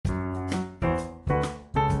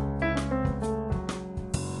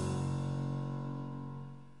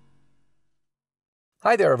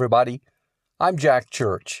Hi there, everybody. I'm Jack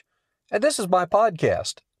Church, and this is my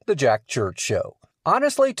podcast, The Jack Church Show.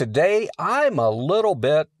 Honestly, today I'm a little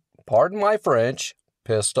bit, pardon my French,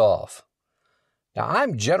 pissed off. Now,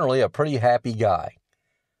 I'm generally a pretty happy guy.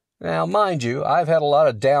 Now, mind you, I've had a lot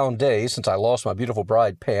of down days since I lost my beautiful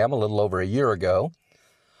bride, Pam, a little over a year ago.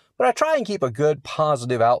 But I try and keep a good,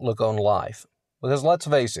 positive outlook on life. Because let's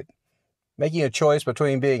face it, making a choice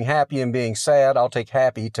between being happy and being sad, I'll take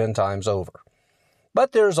happy 10 times over.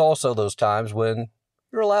 But there's also those times when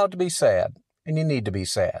you're allowed to be sad, and you need to be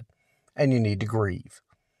sad, and you need to grieve.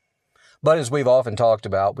 But as we've often talked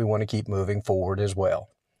about, we want to keep moving forward as well.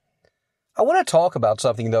 I want to talk about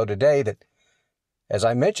something, though, today that, as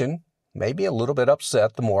I mentioned, made me a little bit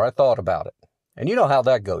upset the more I thought about it. And you know how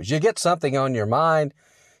that goes. You get something on your mind,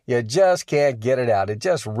 you just can't get it out. It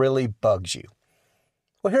just really bugs you.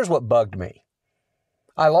 Well, here's what bugged me.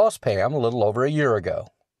 I lost Pam a little over a year ago.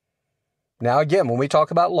 Now, again, when we talk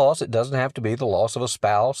about loss, it doesn't have to be the loss of a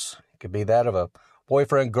spouse. It could be that of a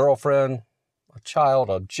boyfriend, girlfriend, a child,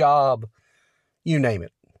 a job, you name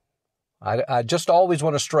it. I just always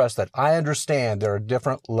want to stress that I understand there are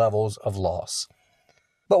different levels of loss.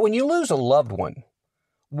 But when you lose a loved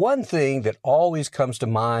one thing that always comes to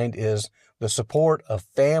mind is the support of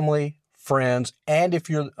family, friends, and if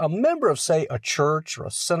you're a member of, say, a church or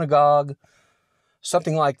a synagogue,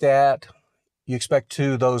 something like that, you expect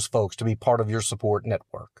those folks to be part of your support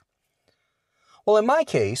network. Well, in my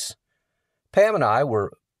case, Pam and I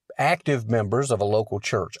were active members of a local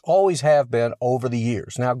church, always have been over the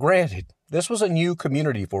years. Now, granted, this was a new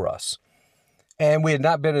community for us, and we had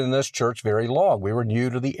not been in this church very long. We were new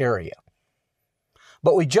to the area.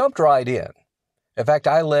 But we jumped right in. In fact,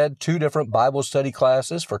 I led 2 different Bible study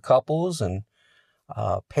classes for couples, and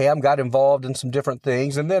Pam got involved in some different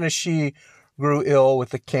things. And then as she grew ill with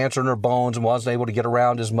the cancer in her bones and wasn't able to get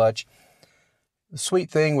around as much, the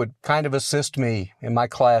sweet thing would kind of assist me in my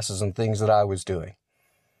classes and things that I was doing.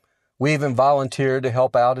 We even volunteered to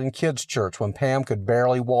help out in kids' church when Pam could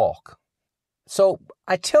barely walk. So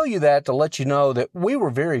I tell you that to let you know that we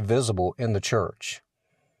were very visible in the church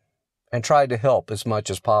and tried to help as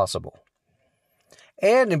much as possible.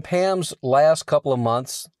 And in Pam's last couple of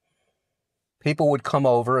months, people would come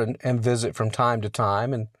over and visit from time to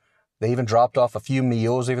time, and they even dropped off a few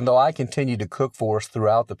meals, even though I continued to cook for us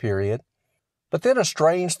throughout the period. But then a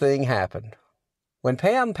strange thing happened. When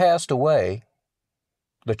Pam passed away,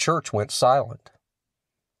 the church went silent.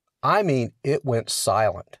 I mean, it went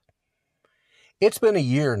silent. It's been a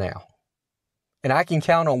year now, and I can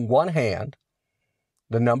count on one hand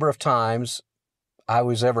the number of times I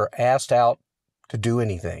was ever asked out to do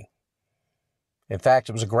anything. In fact,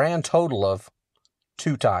 it was a grand total of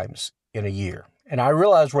 2 times in a year. And I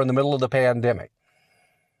realize we're in the middle of the pandemic,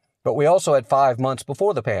 but we also had 5 months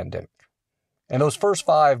before the pandemic. And those first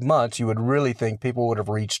 5 months, you would really think people would have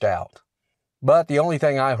reached out. But the only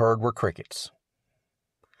thing I heard were crickets.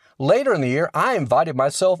 Later in the year, I invited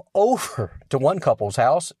myself over to one couple's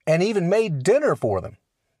house and even made dinner for them,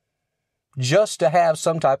 just to have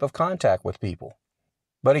some type of contact with people.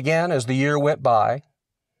 But again, as the year went by,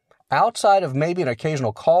 outside of maybe an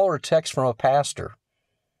occasional call or text from a pastor,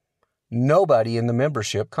 nobody in the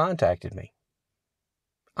membership contacted me.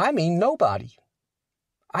 I mean, nobody.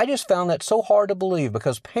 I just found that so hard to believe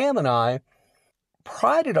because Pam and I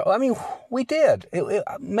we did.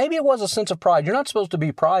 Maybe it was a sense of pride. You're not supposed to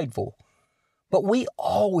be prideful, but we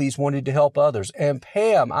always wanted to help others. And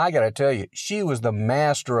Pam, I got to tell you, she was the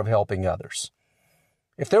master of helping others.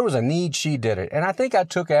 If there was a need, she did it. And I think I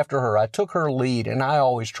took after her. I took her lead, and I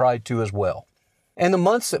always tried to as well. And the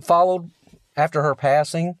months that followed after her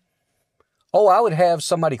passing, I would have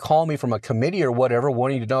somebody call me from a committee or whatever,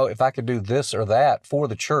 wanting to know if I could do this or that for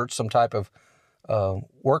the church, some type of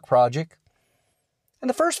work project. And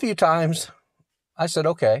the first few times, I said,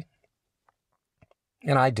 okay.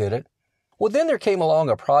 And I did it. Well, then there came along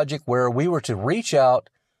a project where we were to reach out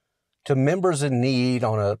to members in need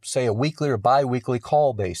on a weekly or bi-weekly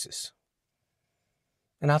call basis.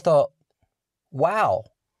 And I thought, wow,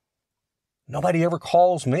 nobody ever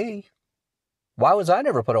calls me. Why was I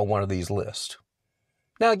never put on one of these lists?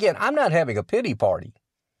 Now, again, I'm not having a pity party,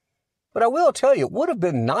 but I will tell you, it would have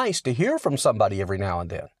been nice to hear from somebody every now and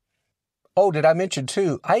then. Oh, did I mention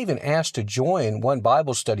too, I even asked to join one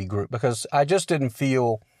Bible study group because I just didn't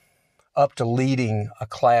feel up to leading a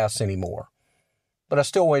class anymore, but I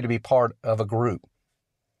still wanted to be part of a group.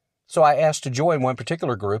 So I asked to join one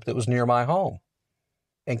particular group that was near my home.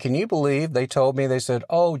 And can you believe they told me, they said,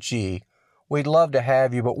 oh, gee, we'd love to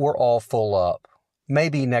have you, but we're all full up.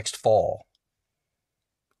 Maybe next fall.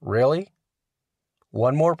 Really?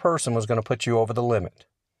 One more person was going to put you over the limit.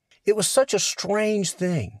 It was such a strange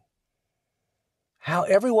thing how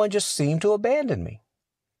everyone just seemed to abandon me.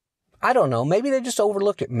 I don't know, maybe they just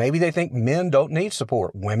overlooked it. Maybe they think men don't need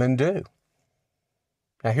support. Women do.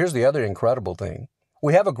 Now, here's the other incredible thing.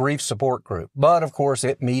 We have a grief support group, but of course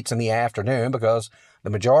it meets in the afternoon because the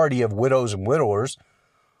majority of widows and widowers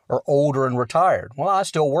are older and retired. Well, I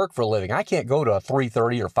still work for a living. I can't go to a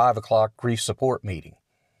 3:30 or 5 o'clock grief support meeting.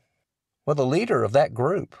 Well, the leader of that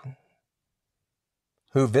group,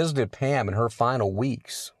 who visited Pam in her final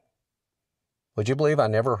weeks, would you believe I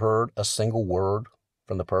never heard a single word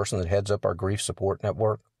from the person that heads up our grief support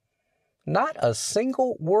network? Not a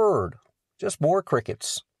single word, just more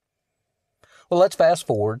crickets. Well, let's fast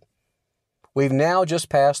forward. We've now just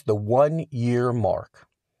passed the 1-year mark,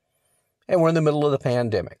 and we're in the middle of the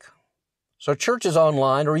pandemic. So church is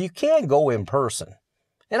online, or you can go in person.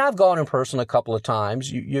 And I've gone in person a couple of times.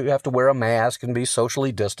 You have to wear a mask and be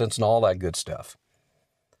socially distanced and all that good stuff.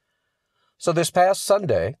 So this past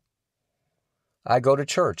Sunday, I go to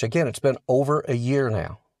church. Again, it's been over a year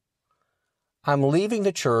now. I'm leaving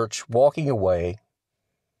the church, walking away.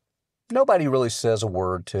 Nobody really says a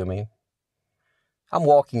word to me. I'm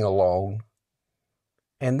walking alone.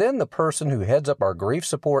 And then the person who heads up our grief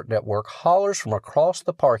support network hollers from across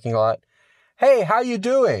the parking lot, "Hey, how you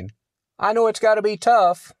doing? I know it's got to be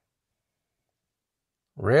tough."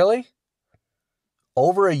 Really?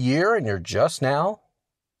 Over a year and you're just now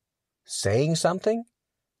saying something?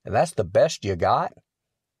 And that's the best you got?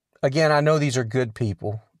 Again, I know these are good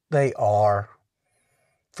people. They are.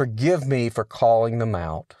 Forgive me for calling them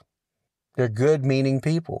out. They're good-meaning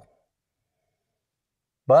people.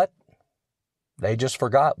 But they just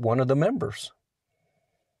forgot one of the members.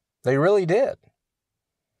 They really did.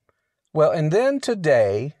 Well, and then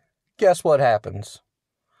today, guess what happens?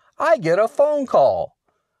 I get a phone call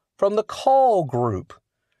from the call group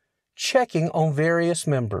checking on various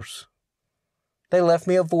members. They left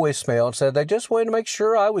me a voicemail and said they just wanted to make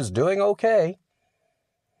sure I was doing okay.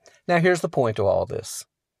 Now, here's the point to all this.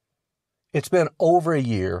 It's been over a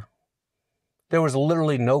year. There was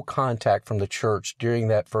literally no contact from the church during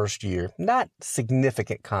that first year. Not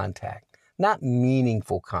significant contact, not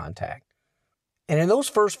meaningful contact. And in those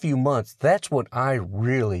first few months, that's when I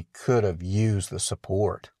really could have used the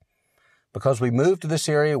support. Because we moved to this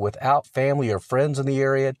area without family or friends in the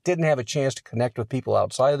area, didn't have a chance to connect with people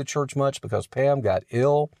outside of the church much because Pam got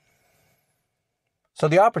ill. So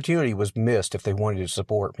the opportunity was missed if they wanted to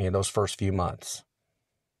support me in those first few months.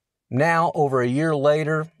 Now, over a year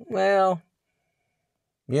later, well,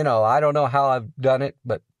 I don't know how I've done it,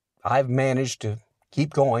 but I've managed to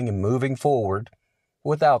keep going and moving forward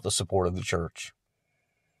without the support of the church.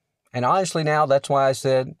 And honestly now, that's why I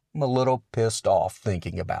said I'm a little pissed off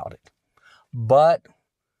thinking about it. But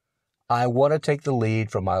I want to take the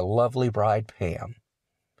lead from my lovely bride, Pam.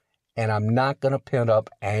 And I'm not going to pin up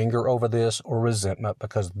anger over this or resentment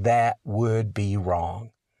because that would be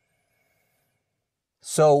wrong.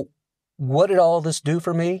 So what did all this do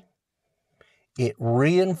for me? It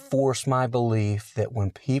reinforced my belief that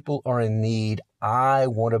when people are in need, I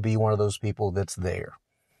want to be one of those people that's there.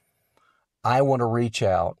 I want to reach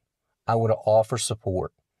out. I want to offer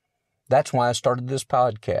support. That's why I started this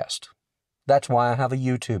podcast. That's why I have a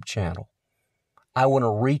YouTube channel. I want to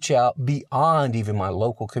reach out beyond even my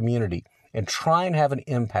local community and try and have an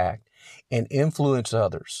impact and influence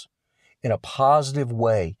others in a positive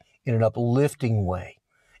way, in an uplifting way.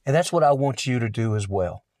 And that's what I want you to do as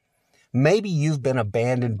well. Maybe you've been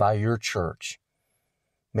abandoned by your church,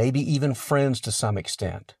 maybe even friends to some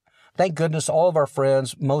extent. Thank goodness all of our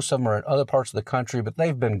friends, most of them are in other parts of the country, but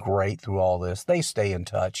they've been great through all this. They stay in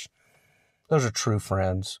touch. Those are true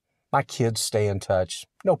friends. My kids stay in touch.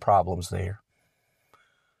 No problems there.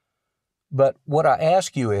 But what I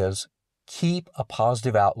ask you is keep a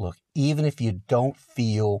positive outlook, even if you don't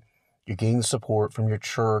feel you're getting the support from your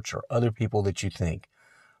church or other people that you think.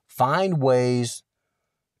 Find ways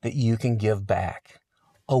that you can give back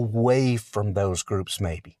away from those groups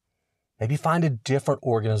maybe. Maybe find a different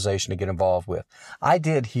organization to get involved with. I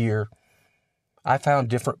did here. I found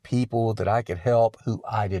different people that I could help who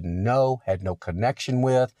I didn't know, had no connection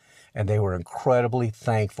with, and they were incredibly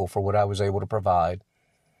thankful for what I was able to provide.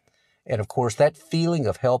 And of course, that feeling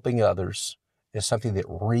of helping others is something that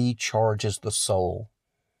recharges the soul.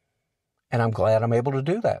 And I'm glad I'm able to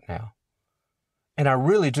do that now. And I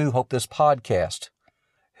really do hope this podcast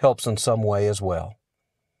helps in some way as well.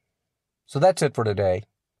 So that's it for today.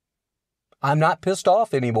 I'm not pissed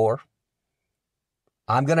off anymore.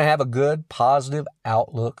 I'm going to have a good, positive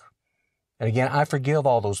outlook. And again, I forgive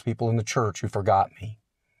all those people in the church who forgot me.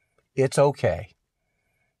 It's okay.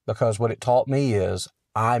 Because what it taught me is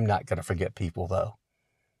I'm not going to forget people, though.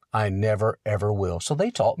 I never, ever will. So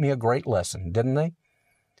they taught me a great lesson, didn't they?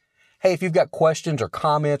 Hey, if you've got questions or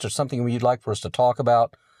comments or something you'd like for us to talk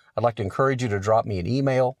about, I'd like to encourage you to drop me an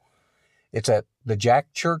email. It's at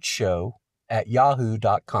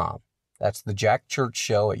thejackchurchshow@yahoo.com. That's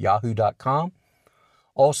thejackchurchshow@yahoo.com.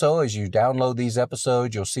 Also, as you download these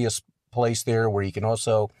episodes, you'll see a place there where you can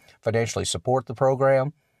also financially support the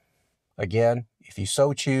program. Again, if you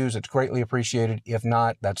so choose, it's greatly appreciated. If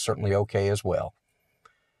not, that's certainly okay as well.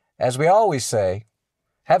 As we always say,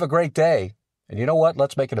 have a great day. And you know what?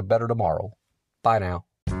 Let's make it a better tomorrow. Bye now.